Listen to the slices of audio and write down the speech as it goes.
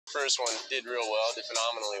First one did real well, did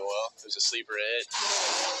phenomenally well. It was a sleeper hit.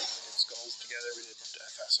 We did Skulls together, we did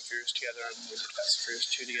Fast and Furious together, and we did Fast and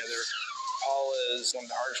Furious 2 together. Paul is one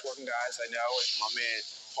of the hardest working guys I know. My man,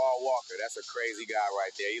 Paul Walker, that's a crazy guy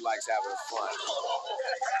right there. He likes having fun.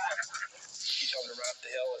 You tell him to run up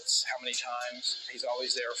the hill, it's how many times. He's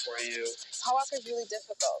always there for you. Paul Walker's really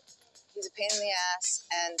difficult. He's a pain in the ass,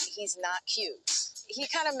 and he's not cute. He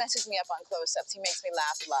kind of messes me up on close-ups. He makes me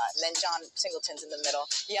laugh a lot. And then John Singleton's in the middle,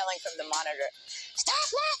 yelling from the monitor, "Stop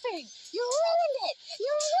laughing! You ruined it! You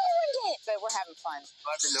ruined it!" But we're having fun.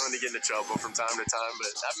 I've been known to get into trouble from time to time,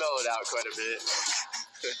 but I've mellowed out quite a bit.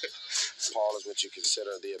 Paul is what you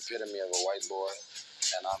consider the epitome of a white boy,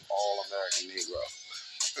 and I'm all American Negro.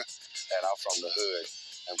 And I'm from the hood.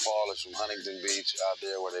 And Paul is from Huntington Beach, out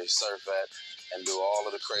there where they surf at and do all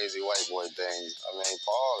of the crazy white boy things. I mean,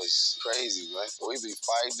 Paul is crazy, man. We be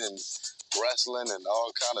fighting and wrestling and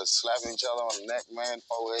all kind of slapping each other on the neck, man,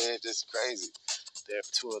 forehead, just crazy. They're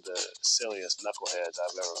two of the silliest knuckleheads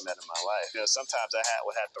I've ever met in my life. You know, sometimes I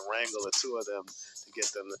would have to wrangle the two of them to get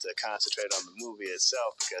them to concentrate on the movie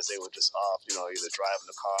itself because they were just off, you know, either driving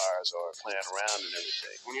the cars or playing around and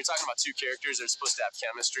everything. When you're talking about two characters that are supposed to have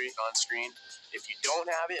chemistry on screen, if you don't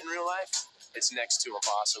have it in real life, it's next to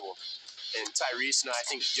impossible. And Tyrese and I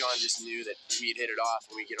think John just knew that we'd hit it off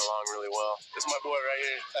and we'd get along really well. That's my boy right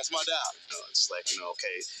here. That's my dad. You know, it's like, you know,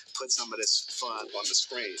 okay, put some of this fun on the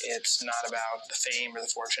screen. It's not about the fame or the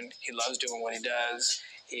fortune. He loves doing what he does.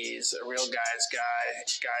 He's a real guy's guy.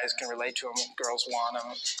 Guys can relate to him. Girls want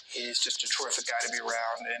him. He's just a terrific guy to be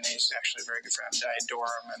around, and he's actually a very good friend. I adore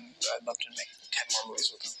him, and I'd love to make 10 more movies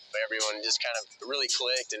with him. Everyone just kind of really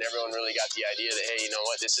clicked, and everyone really got the idea that, hey, you know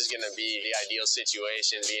what, this is going to be the ideal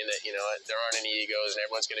situation, being that, you know, there aren't any egos, and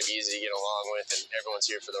everyone's going to be easy to get along with, and everyone's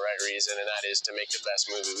here for the right reason, and that is to make the best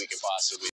movie we can possibly